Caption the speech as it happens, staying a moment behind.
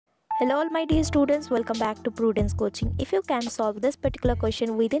Hello all my dear students, welcome back to Prudence Coaching. If you can solve this particular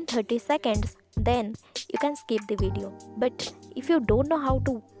question within 30 seconds, then you can skip the video. But if you don't know how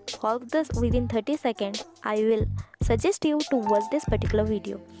to solve this within 30 seconds, I will suggest you to watch this particular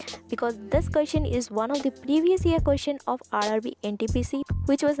video, because this question is one of the previous year question of RRB NTPC,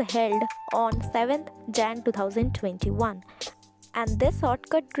 which was held on 7th Jan 2021. And this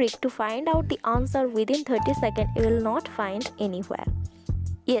shortcut trick to find out the answer within 30 seconds you will not find anywhere.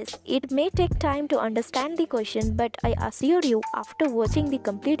 Yes, it may take time to understand the question, but I assure you, after watching the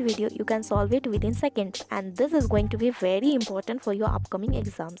complete video, you can solve it within seconds, and this is going to be very important for your upcoming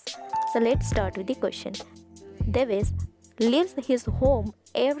exams. So let's start with the question. Devesh leaves his home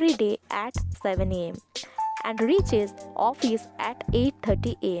every day at 7 am and reaches office at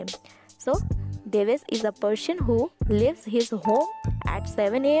 8:30 am. So Devesh is a person who leaves his home at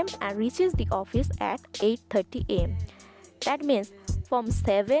 7 am and reaches the office at 8:30 am. That means from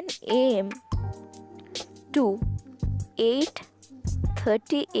 7 am to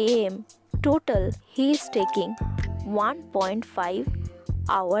 8:30 am total he is taking 1.5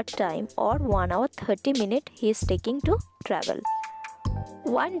 hour time, or 1 hour 30 minutes he is taking to travel.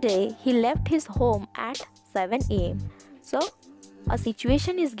 One day he left his home at 7 am. So a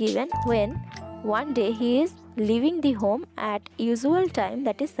situation is given when one day he is leaving the home at usual time,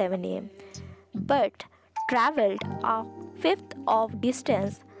 that is 7 am, but traveled a fifth of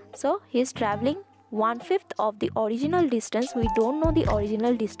distance. So he is traveling 1/5 of the original distance. We don't know the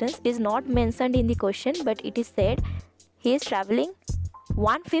original distance, it is not mentioned in the question, but it is said he is traveling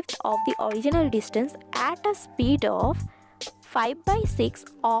 1/5 of the original distance at a speed of 5/6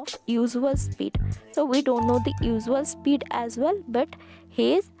 of usual speed. So we don't know the usual speed as well, but he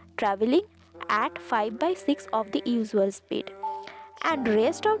is traveling at 5/6 of the usual speed, and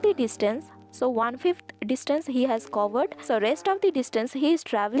rest of the distance, so 1/5 distance he has covered, so rest of the distance he is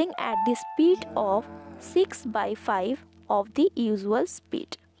traveling at the speed of 6/5 of the usual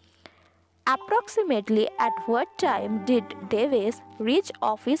speed. Approximately at what time did Devesh reach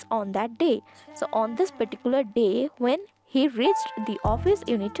office on that day? So on this particular day when he reached the office,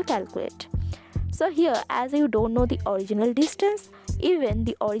 you need to calculate. So here, as you don't know the original distance, even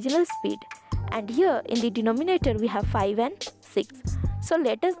the original speed, and here in the denominator we have 5 and 6. So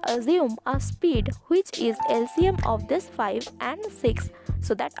let us assume a speed which is LCM of this 5 and 6,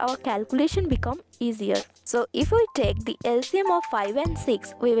 so that our calculation become easier. So if we take the LCM of 5 and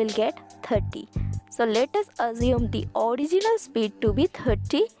 6, we will get 30. So let us assume the original speed to be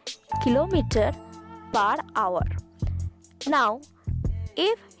 30 km per hour. Now,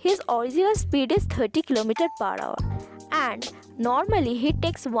 if his original speed is 30 km per hour and normally he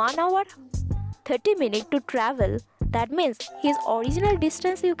takes 1 hour 30 minutes to travel, that means his original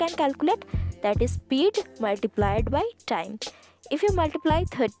distance you can calculate, that is speed multiplied by time. If you multiply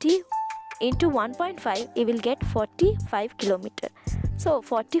 30 into 1.5, you will get 45 km. So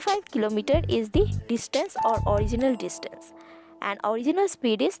 45 km is the distance or original distance, and original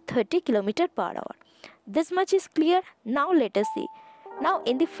speed is 30 km per hour. This much is clear. Now let us see. Now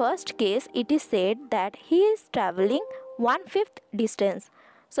in the first case it is said that he is traveling 1/5 distance.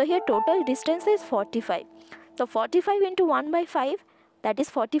 So here total distance is 45. So 45 into 1/5, that is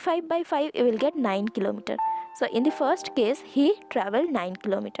 45/5, you will get 9 km. So in the first case he traveled 9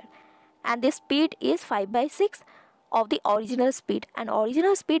 km, and the speed is 5/6 of the original speed, and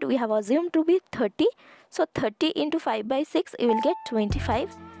original speed we have assumed to be 30. So 30 into 5/6, you will get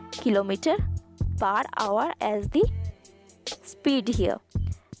 25 km per hour as the speed here.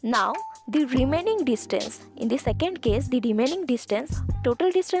 Now the remaining distance, in the second case the remaining distance,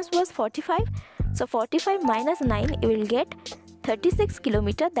 total distance was 45. So 45 minus 9, you will get 36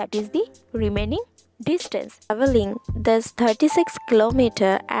 km, that is the remaining distance. Traveling this 36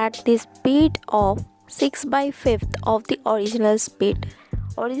 km at the speed of 6/5 of the original speed.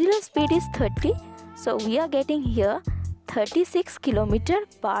 Original speed is 30, so we are getting here 36 km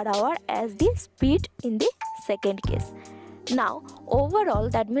per hour as the speed in the second case. Now overall,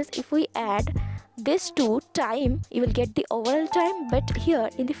 that means if we add this to time, you will get the overall time. But here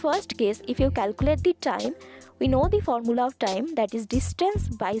in the first case, if you calculate the time, we know the formula of time, that is distance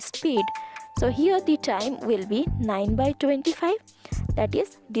by speed. So here the time will be 9/25, that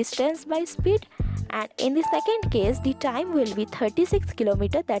is distance by speed, and in the second case the time will be 36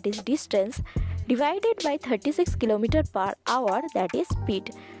 km, that is distance, divided by 36 km per hour, that is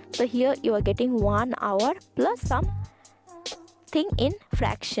speed. So here you are getting 1 hour plus some thing in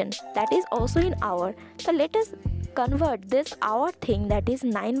fraction, that is also in hour. So let us convert this hour thing, that is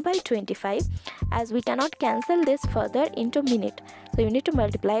 9/25, as we cannot cancel this further into minute. So you need to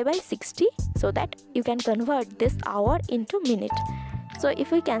multiply by 60 so that you can convert this hour into minute. So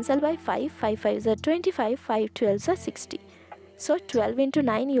if we cancel by 5, 5 5s are 25, 5 12s are 60. So 12 into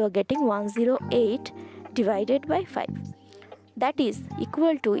 9 you are getting 108 divided by 5. That is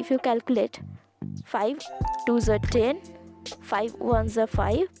equal to, if you calculate, 5 2s are 10, 5 1s are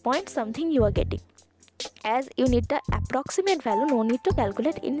 5 point something you are getting. As you need the approximate value, no need to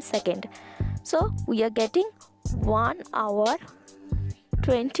calculate in second. So we are getting 1 hour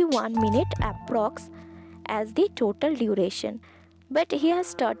 21 minute approx as the total duration. But he has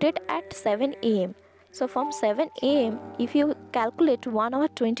started at 7 am. So from 7 am, if you calculate 1 hour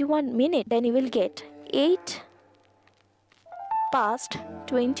 21 minute, then you will get 8 past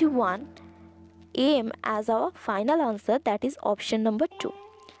 21 am as our final answer. That is option number 2.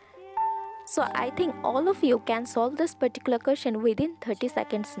 So I think all of you can solve this particular question within 30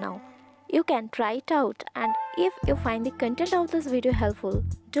 seconds now. You can try it out, and if you find the content of this video helpful,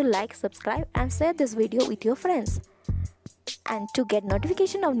 do like, subscribe and share this video with your friends. And to get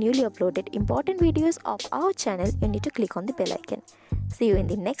notification of newly uploaded important videos of our channel, you need to click on the bell icon. See you in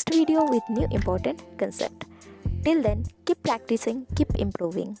the next video with new important concept. Till then, keep practicing, keep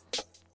improving.